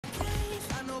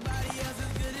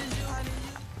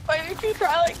if you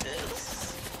try like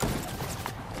this.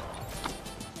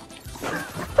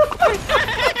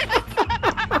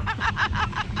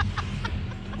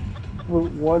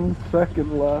 With 1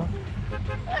 second left.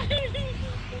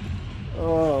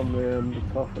 Oh man, the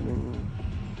toughening.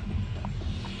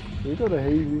 Can we go to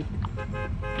Hazy?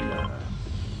 Nah.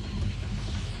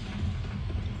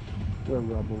 We're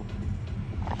rebels.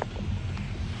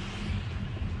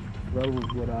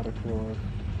 Rebels without a class.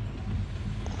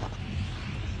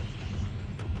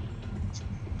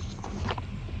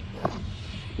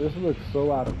 This looks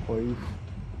so out of place.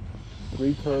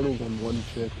 3 turtles and 1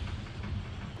 chick.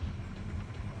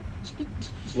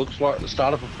 Looks like the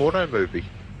start of a Fortnite movie.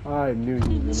 I knew you were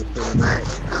gonna say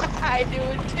that. I do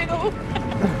it too.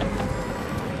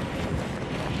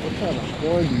 What kind of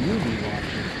porn do you be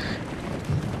watching?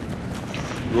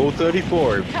 Rule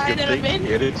 34. If you Kind can of think,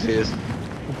 it exists.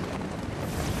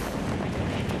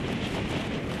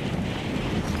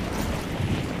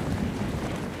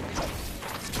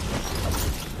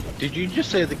 Did you just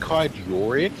say the kind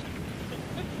you're in?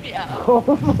 Yeah. Oh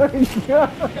my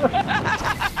god!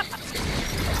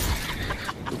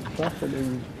 It's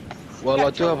toughening. Well,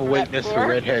 I do have a weakness for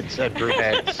redheads and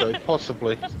brunettes, so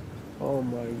possibly. Oh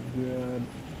my god.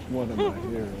 What am I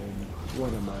hearing?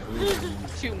 What am I hearing?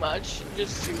 Too much.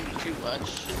 Just too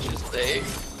much. Just say.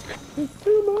 It's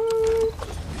too much!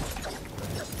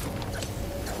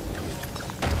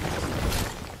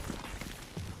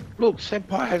 Look,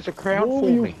 Senpai has a crown Oh, for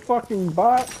you me. fucking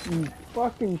bot, you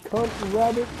fucking cunt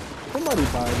rabbit. Somebody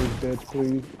buy this bitch,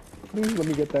 please. Please let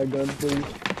me get that gun, please.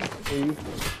 Please.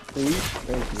 Please.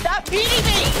 Thank you. Stop beating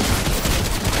me!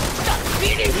 Stop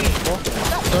beating me! Stop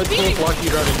Don't beating talk me! like you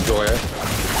don't enjoy it.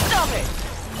 Stop it!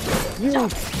 You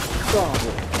stop it.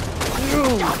 You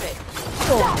Stop it!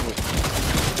 stop it.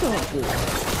 Stop it.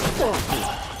 Stop it.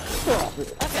 Stop it.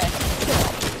 Okay.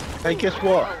 Hey, guess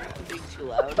what? Oh, I'm being too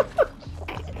loud.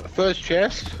 First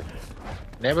chest,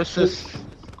 Nemesis,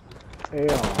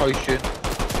 Yeah. Potion,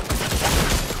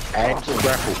 and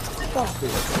Grapple. Stop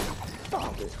it.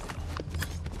 Stop it.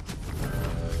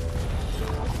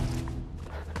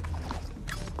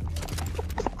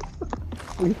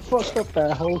 We fucked up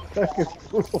that whole second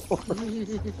floor.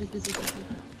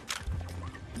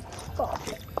 Stop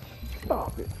it.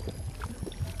 Stop it.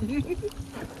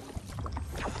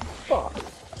 Stop it.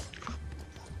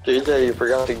 JJ, you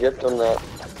forgot to gift him that.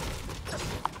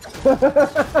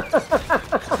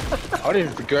 I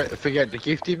didn't forget to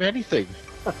gift him anything.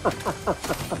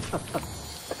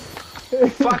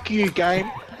 Fuck you, game.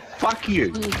 Fuck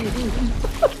you.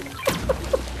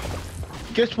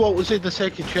 Guess what was in the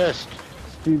second chest?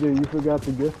 TJ, you forgot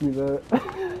to gift me that.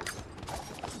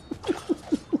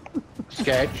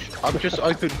 Sketch. I've just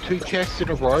opened 2 chests in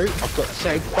a row. I've got the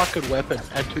same fucking weapon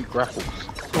and 2 grapples.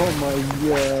 Oh my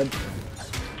god.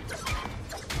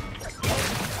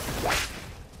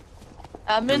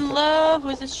 I'm in love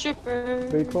with a stripper.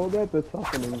 They call that the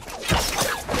toughening.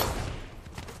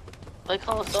 They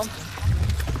call it something.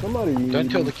 Somebody Don't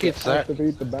tell the kids that.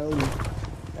 Activate the bounty.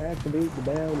 Activate the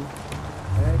bounty.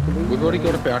 Activate We've already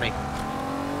got a bounty.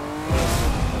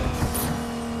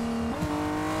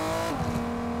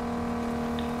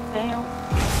 Bam,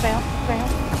 bam, bam.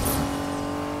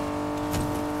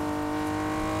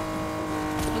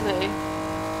 Okay.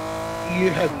 You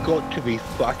have got to be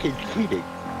fucking kidding.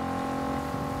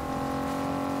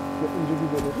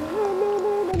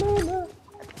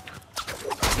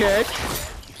 Sketch,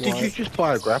 did you just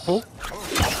buy a grapple?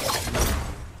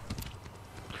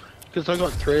 Because I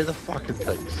got 3 of the fucking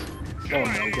things. Oh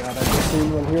my god, I just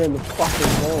seen one here in the fucking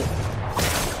hole.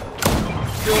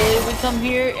 Really? We come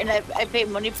here and I pay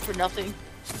money for nothing.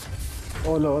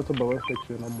 Oh no, it's a ballistic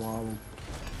shit, I'm wilding.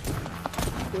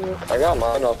 I got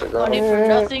mine off the ground. Money for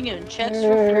nothing and checks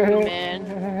for free,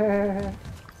 man.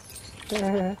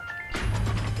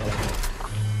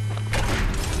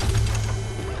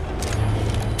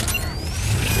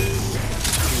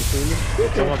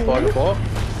 Someone buy the bot?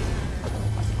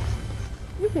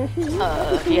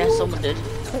 Yeah, someone did. It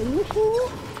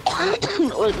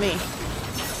was me.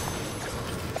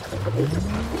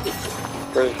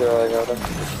 Pretty sure I got it.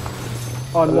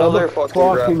 Another fucking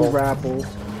grapple. grapple.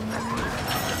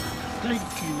 Thank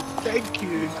you, thank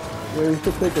you. Yeah, we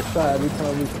should take a shot every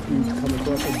time we come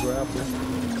across a grapple.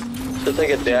 Should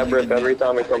take a dab rip every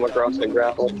time we come across a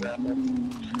grapple. We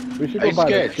should go Hey, buy the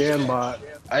Sketch. scan bot.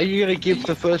 Are you gonna give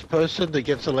the first person that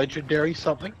gets a legendary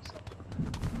something?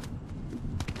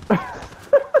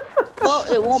 Well,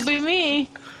 it won't be me.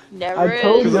 Never I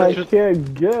told is. you I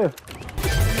can't gift.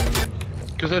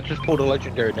 Because I just pulled a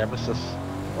legendary Nemesis.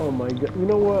 Oh my god. You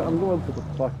know what? I'm going to the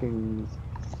fucking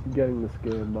getting the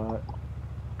scan bot.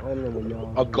 I don't know what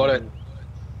y'all. I've got it.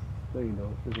 There you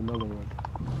go. There's another one.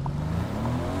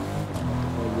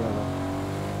 Oh, yellow.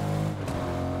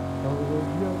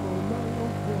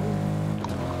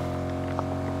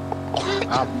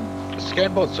 The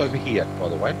scan bot's over here, by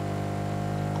the way.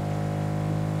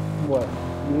 What?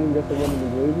 You didn't get the one in the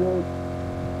graveyard?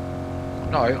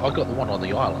 No, I got the one on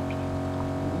the island.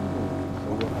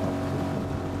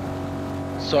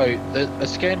 So a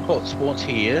scan bot spawns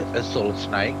here as solid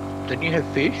snake. Then you have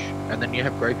fish, and then you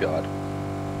have graveyard.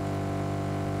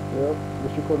 Yep, we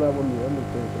should call that one the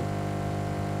Undertaker.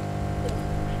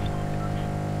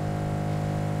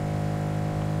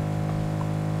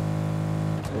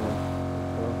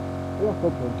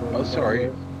 Oh,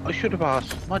 sorry. I should have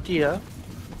asked, my dear.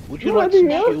 Would you My like some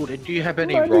dear? shield, and do you have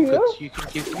any My dear? rockets you can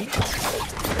give me?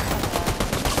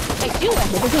 I do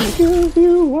have Never gonna give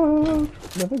you up.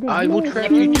 Never gonna I will let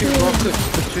trade you 2 go. rockets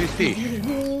for 2 fish.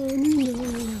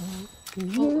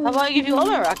 How about I give you all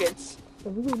my rockets?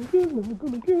 Never gonna give, never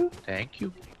gonna give. Thank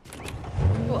you.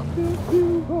 Cool.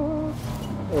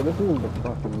 Oh, this isn't the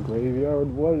fucking graveyard.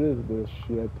 What is this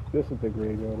shit? This is the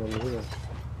graveyard over here.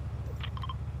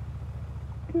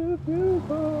 Give you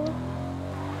up.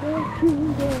 Let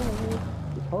you go.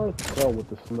 It's hard to tell with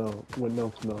the snow, with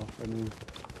no snow. I mean,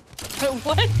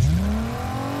 What?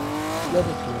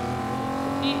 never snow.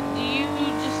 Do you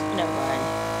just never mind?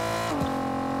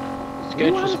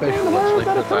 Schedule special, let's leave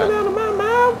it at that.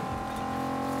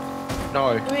 No. I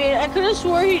mean, I could have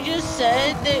swore he just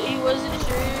said that he wasn't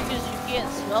sure because you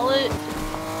can't smell it.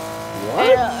 What?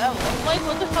 And, I'm like,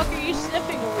 what the fuck are you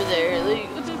sniffing over there? Like,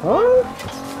 what the Huh?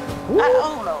 I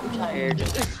don't know, I'm tired.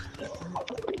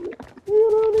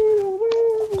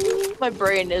 My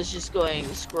brain is just going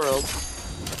squirreled.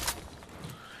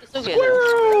 It's okay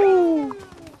though.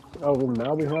 Oh, well,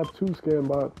 now we have 2 scan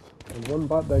bots and 1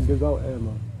 bot that gives out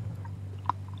ammo.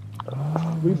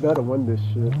 We better win this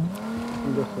shit.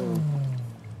 I'm just saying.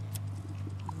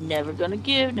 Never gonna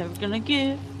give, never gonna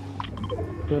give.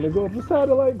 Gonna go up the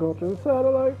satellite, go up to the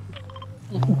satellite.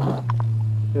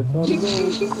 It's on go.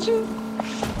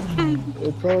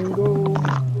 It's on go. It's on go.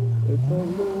 It's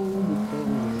on go.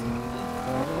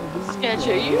 Sketch,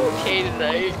 are you okay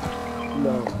tonight?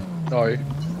 No. No.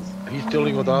 He's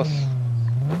dealing with us.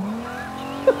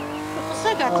 What's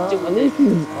that got to do At with it? least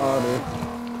he's honest.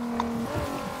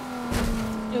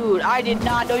 Dude, I did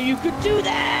not know you could do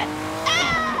that!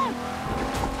 Ah!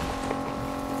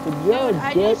 But yeah, Dude,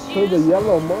 I get just to the used-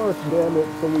 yellow mark, damn it,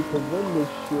 so we can win this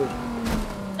shit.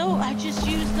 No, I just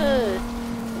used the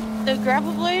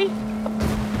grapple blade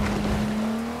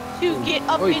to get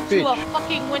up Oi, into a bitch.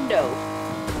 fucking window.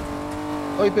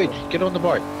 Oi, bitch, get on the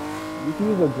boat. You can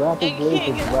use a grapple You blade to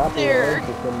can't get up grapple there.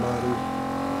 onto somebody.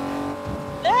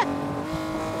 Ah!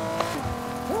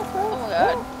 Oh my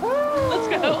god. Let's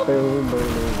go. Boom, boom, boom,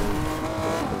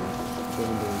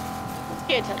 boom, boom.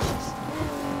 Can't touch this.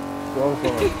 Well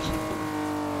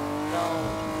No.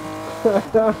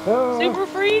 Super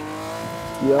free? I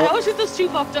Yep. always get those 2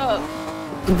 fucked up.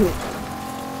 That's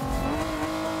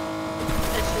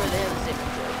sure they have the same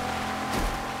picture.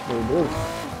 They do.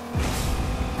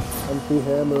 MC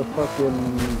Hammer fucking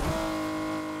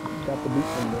got the beat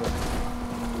from there.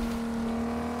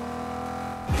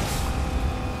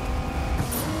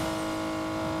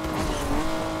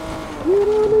 You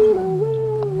don't need a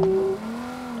worry.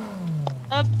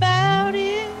 About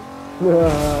it.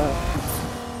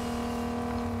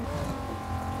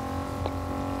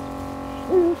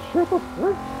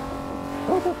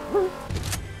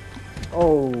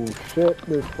 Oh shit,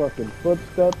 there's fucking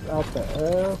footsteps out the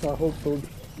ass. I hope so.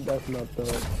 That's not the.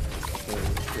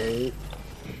 Wait.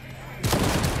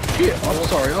 Shit, I'm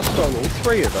sorry, I stole all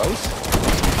 3 of those.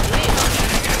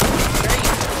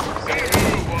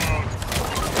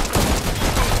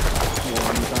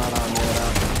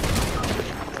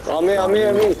 On me,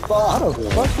 fuck. How the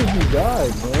fuck did you die,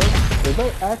 man? Is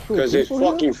that actual Because there's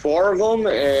people fucking here? 4 of them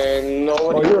and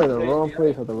nobody. Oh, you're in the wrong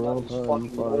place at the wrong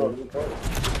time. Sorry.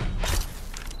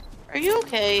 Are you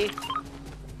okay?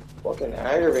 Fucking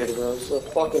aggravated, bro. This is the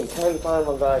fucking 10th time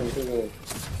I've died in 2 games.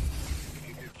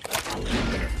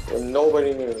 And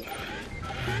nobody knew.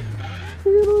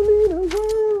 You don't need to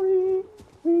worry.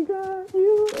 We got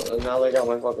you. And now they got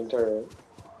my fucking turret.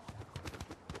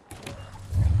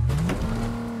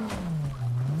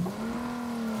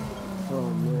 Oh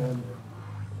man.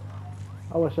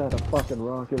 I wish I had a fucking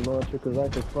rocket launcher because I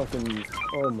could fucking.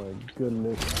 Oh my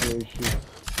goodness gracious.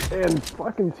 And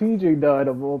fucking TJ died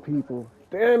of all people.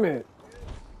 Damn it.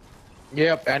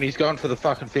 Yep, and he's going for the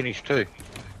fucking finish too.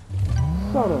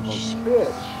 Son of a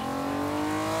bitch.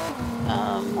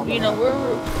 You know, we're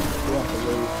We have to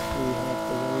wait. We have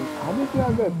to wait. How did you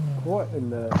guys get What in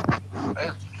the?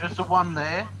 It's just the one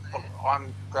there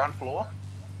on ground floor.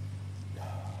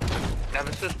 Now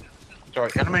this is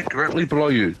sorry, enemy directly below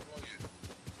you.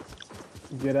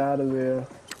 Get out of there.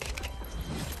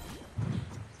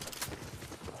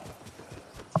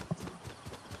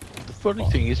 The funny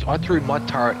thing is, I threw my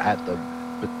turret at them,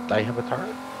 but they have a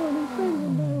turret.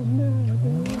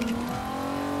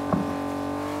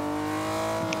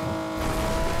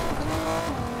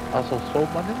 I also sold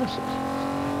my nemesis.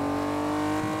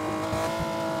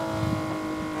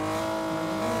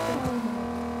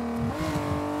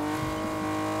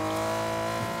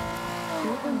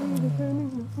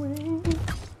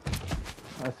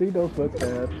 I see those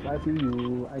footsteps. I see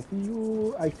you. I see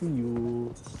you. I see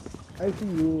you. I see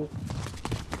you.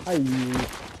 How you?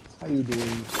 How you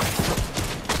doing?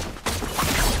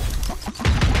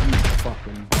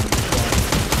 Fucking.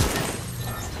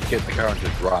 Get the car and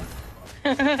just run.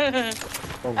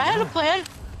 Oh, I had a plan.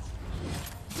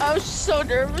 I was so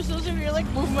nervous. I was over here like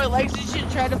moving my legs and shit,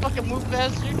 trying to fucking move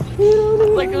faster.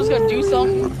 Like it was gonna do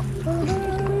something.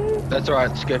 That's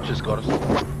alright, Sketch has got us.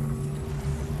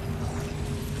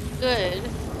 Good.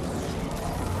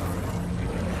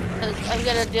 'Cause I'm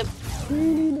gonna dip.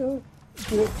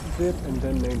 Dip, dip, and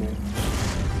then nay.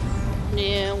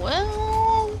 Yeah,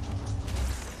 well.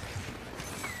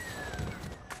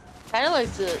 Kinda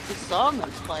like the song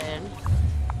that's playing.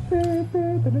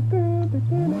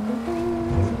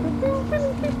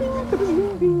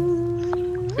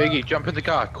 Biggie, jump in the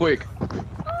car, quick.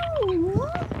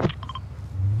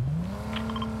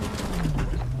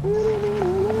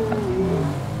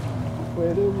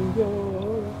 Where do we go?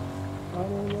 I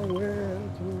don't know where to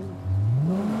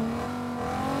go.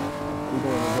 We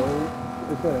going to go?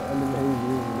 It's gonna end in hazy,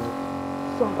 isn't it?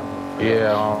 Son of a...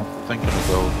 Yeah, I'm thinking of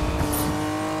those.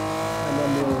 And then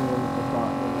the only one for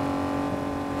bot, man.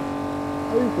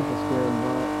 I used to square and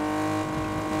bot.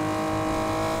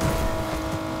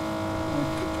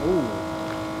 Oh.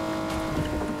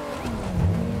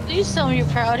 Please tell me you're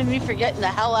proud of me for getting the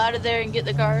hell out of there and get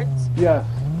the cards. Yes.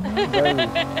 Very.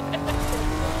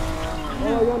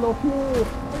 Oh, I got no fuel.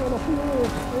 I got no fuel. I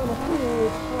got no fuel.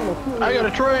 I got no fuel. I got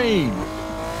a train!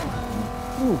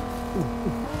 You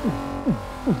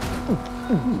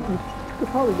could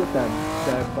probably get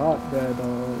that bot that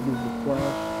uses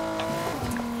flash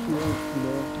shield, you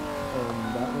know,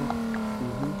 that one.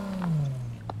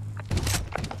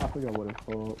 I forgot what it's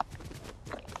called.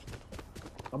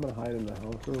 I'm gonna hide in the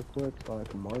house real quick so I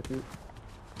can mark it.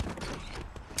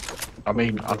 I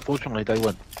mean, unfortunately they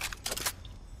went.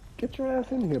 Get your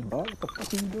ass in here, bot. What the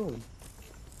fuck are you doing?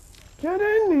 Get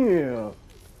in here!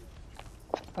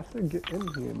 I said get in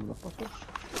here, motherfucker.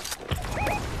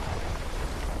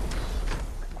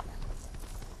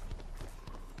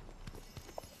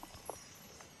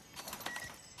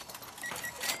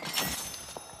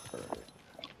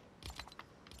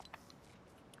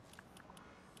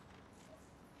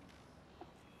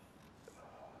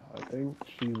 I think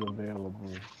she's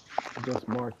available. Just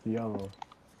marked yellow.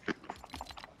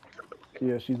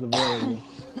 Yeah, she's available.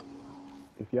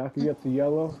 If y'all can get to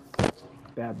yellow,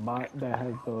 that bot that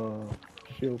has the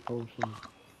shield potion.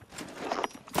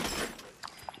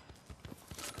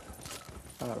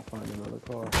 I gotta find another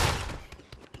car.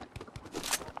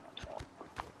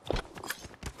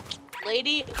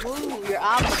 Lady, ooh, you're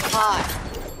on the pot.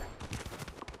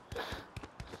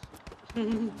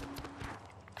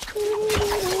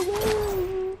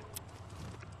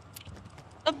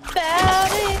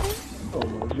 About it. Oh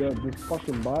my god, this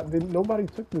fucking bot. Didn't nobody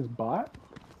took this bot?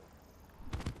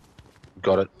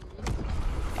 Got it.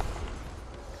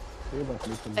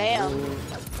 Bam.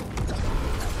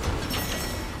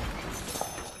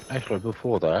 Actually,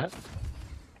 before that.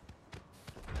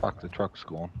 Fuck, the truck's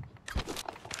gone.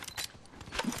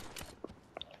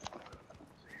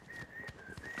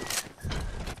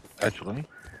 Actually.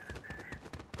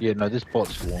 Yeah, no, this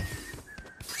bot's gone.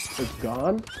 It's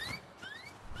gone?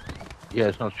 Yeah,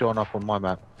 it's not showing up on my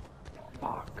map.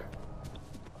 Fuck.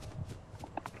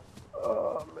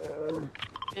 Oh man.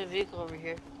 Good vehicle over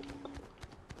here.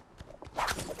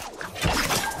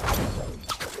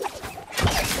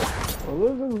 Well,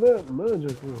 isn't that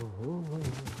magical?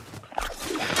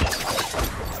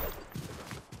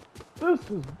 This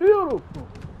is beautiful.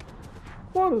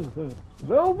 What is that?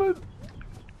 Velvet?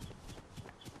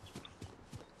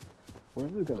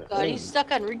 Where's it gonna God, end? he's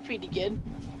stuck on repeat again.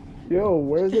 Yo,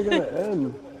 where's it gonna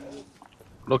end?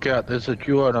 Look out, there's a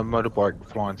duo and a motorbike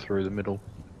flying through the middle.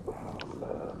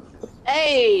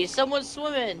 Hey, someone's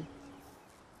swimming.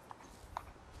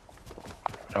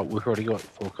 Oh, we've already got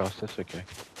forecast, that's okay.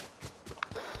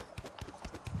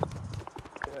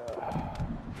 Yeah.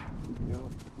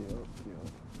 Yup.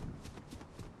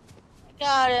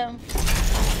 Got him.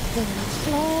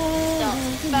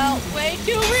 Something about way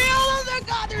too real. Oh my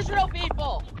god, there's real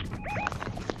people.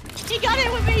 He got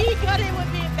it with me. He got it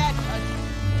with me. Bad touch.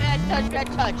 Bad touch. Bad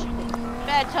touch.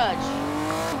 Bad touch.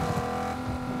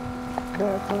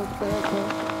 Bad touch, bad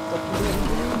touch. What you gonna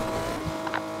do?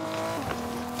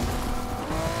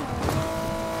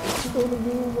 What you gonna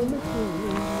do when it's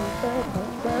you? Bad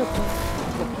touch, bad touch.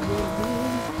 What you gonna do?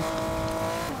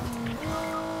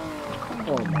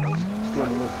 Oh my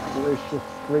goodness gracious,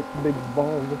 great big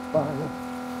balls of fire.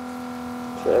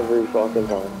 Every fucking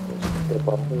time. Hip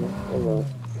hop.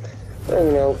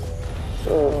 Hanging out.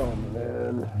 Oh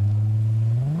man.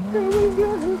 Can we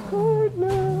get his card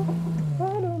now? I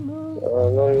don't know.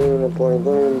 Not even a point.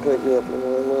 Don't even pick me up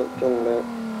anymore. I'm not coming back.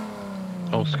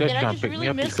 Oh, Sketch Did I can't just pick really me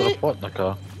up. He's miss got a it? pot in the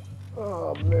car.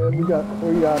 Oh man, we got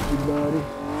you, buddy.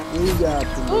 We got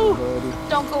you, Ooh. buddy.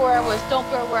 Don't go where I was. Don't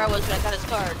go where I was. But I got his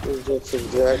card. That's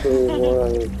exactly what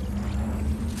I need.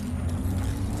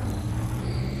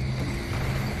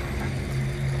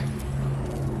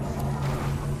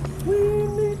 We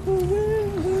need to win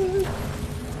this.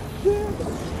 Yeah.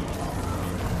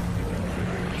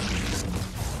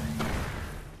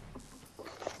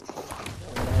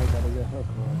 I gotta get her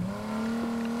card.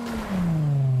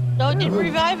 No, it didn't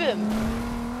revive him.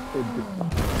 Oh my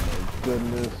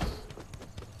goodness.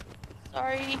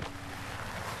 Sorry.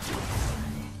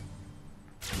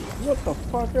 What the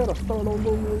fuck? I gotta start all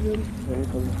over again. There he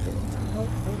comes.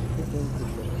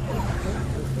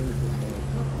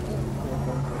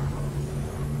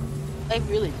 I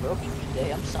really broke you today.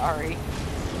 I'm sorry.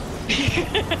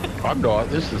 I'm not.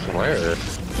 This is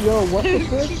hilarious. Yo, what's the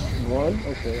pitch? One?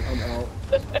 Okay, I'm out.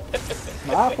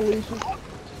 Bye, Felicia.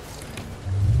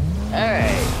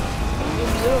 Alright.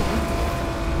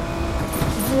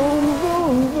 Zoom,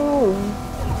 zoom, zoom.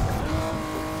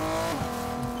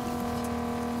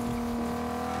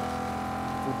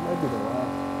 This might be the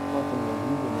last fucking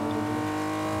review.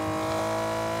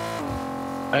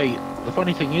 Hey, the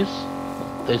funny thing is,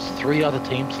 there's 3 other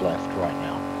teams left right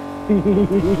now.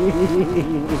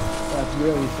 That's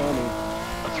really funny.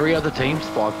 3 other teams,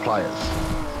 5 players.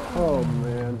 Oh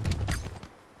man.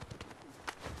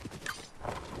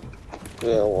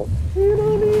 Yeah, well, 3 of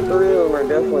them are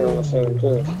definitely on the same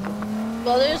team.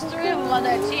 Well, there's 3 of them on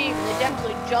that team. They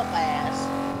definitely jumped my ass.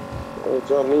 They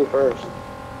jumped me first.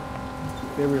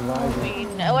 They I revived me.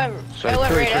 mean, I went So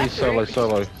right 3 after. solo,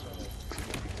 solo.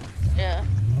 Yeah.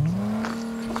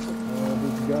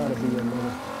 There's gotta be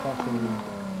another fucking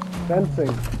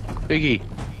fencing. Biggie,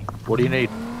 what do you need?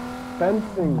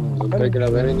 Fencing. I'm picking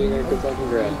up anything I can fucking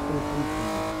grab.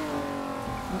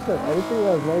 You said anything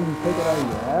as long as you take it out of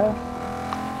your ass?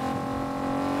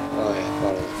 Oh yeah,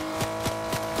 probably.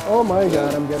 Oh my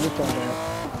god, I'm getting shot at.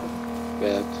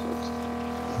 Yeah,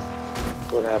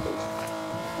 it's what happens.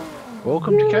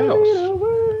 Welcome to Chaos.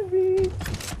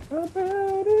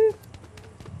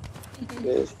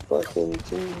 This fucking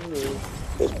team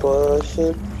is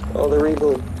pushing. Oh, they're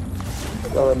rebooting.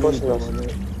 Oh, they're pushing us.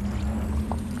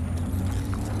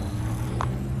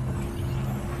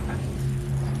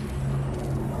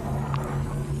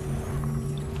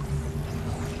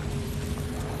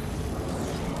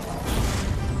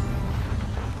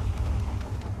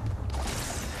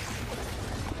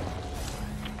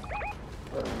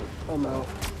 I'm out.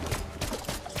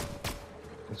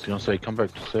 I was gonna say, come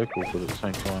back to circle, but at the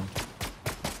same time.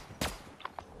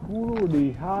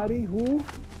 Howdy, howdy, who?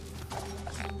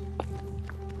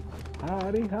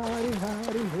 Howdy, howdy,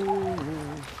 howdy, who?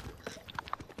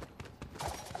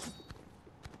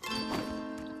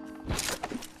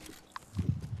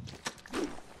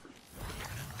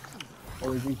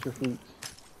 Always eat your fruits.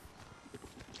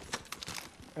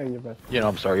 And your vegetables. You know,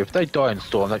 I'm sorry, if they die in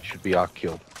storm, that should be our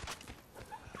kill.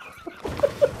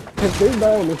 If they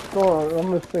die in the storm, I'm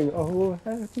gonna sing, oh,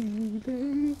 happy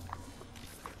day.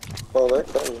 Oh, they're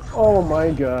coming. Oh my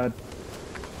god.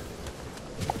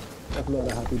 That's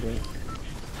not a happy day.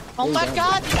 Oh my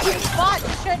god, this huge bot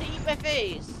just tried to eat my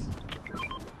face.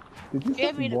 Did you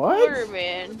Get me say the what? quarter,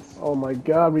 man. Oh my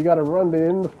god, we gotta run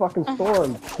in the fucking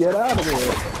storm. Get out of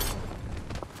here.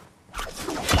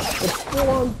 It's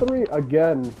 4-on-3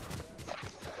 again.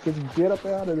 Just get up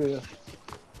out of there.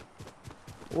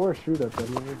 Or shoot at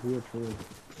them, do a choice.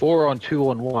 4 on 2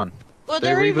 on 1. Well,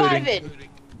 They're they're rebooting. reviving.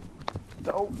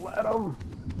 Don't let them.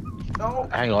 No.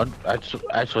 Hang on,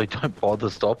 actually don't bother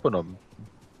stopping them.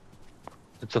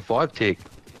 It's a 5-tick.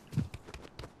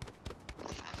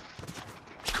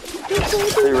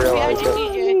 They realize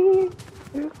Behind you, that.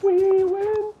 DJ. If we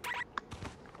win.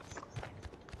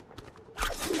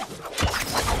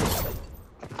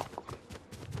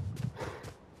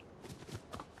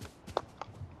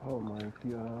 Oh my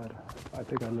god. I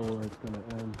think I know where it's gonna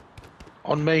end.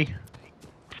 On me.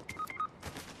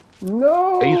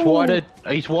 No! He's whited.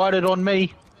 He's whited on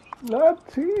me. Not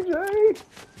TJ!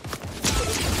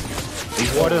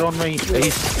 He's whited on me.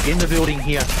 He's in the building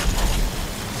here.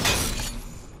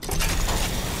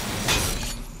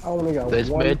 I only got There's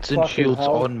one meds and fucking shields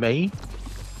health. on me.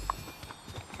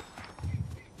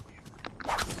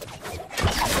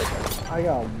 I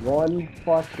got one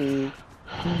fucking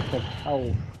piece of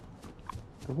health.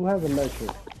 Who has a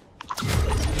medkit?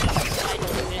 I don't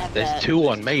even have There's that. 2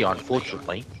 on me,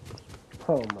 unfortunately.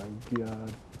 Oh my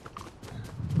god.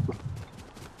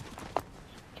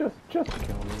 Just kill me.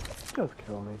 Just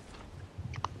kill me.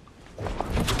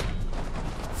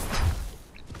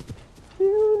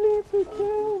 You need to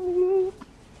kill me.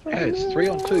 Hey, it's 3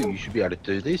 on 2. You should be able to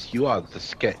do this. You are the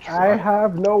sketch. I Right?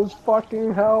 have no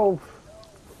fucking health.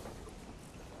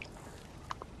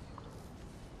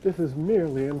 This is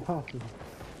merely impossible.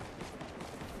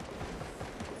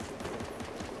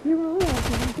 You were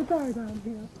welcome to die down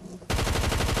here.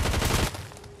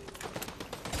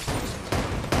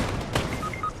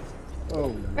 Oh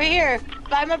no. Right here,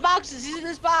 by my boxes. He's in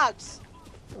this box.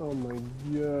 Oh my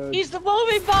god. He's the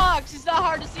moving box. He's not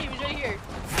hard to see. He's right here.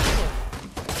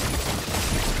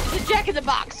 He's Jack in the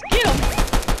box. Get him.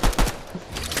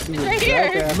 He's right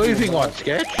here. Moving on,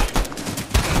 sketch. I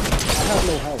have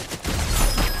no health.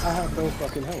 I have no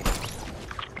fucking health.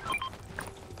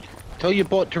 Tell your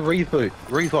bot to reboot.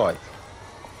 Revive.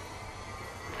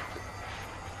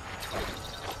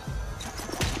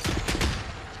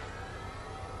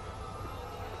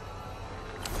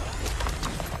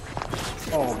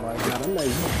 Oh my god, I'm not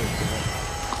used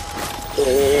to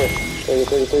Yeah.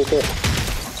 Take it.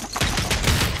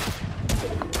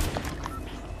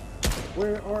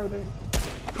 Where are they?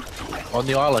 On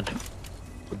the island.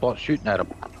 The bot's shooting at him.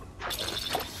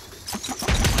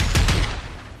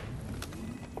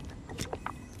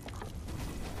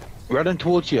 Running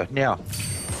towards you, now.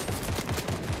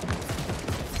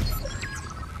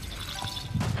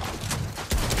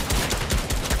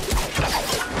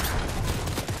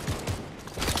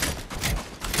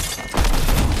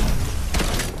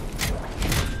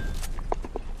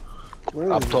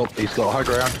 Where Up is top, he's got high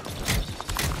ground.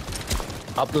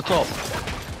 Up the top.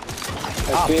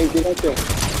 I can't get up there.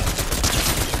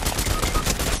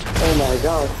 Oh my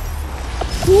god.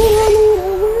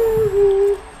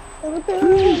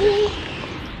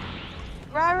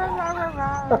 Rah, rah, rah, rah,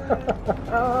 rah.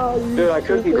 Oh, you Dude, I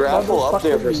couldn't stupid grapple up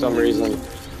there for motherfucker. some reason.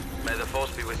 May the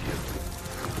force be with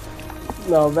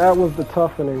you. No, that was the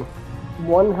toughening.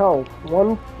 1 health,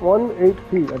 1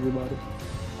 HP, everybody.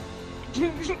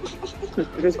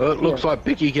 It looks like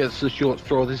Bicky gets the short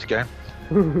straw this game.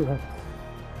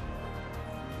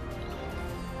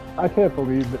 I can't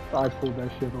believe that I pulled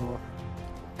that shit off.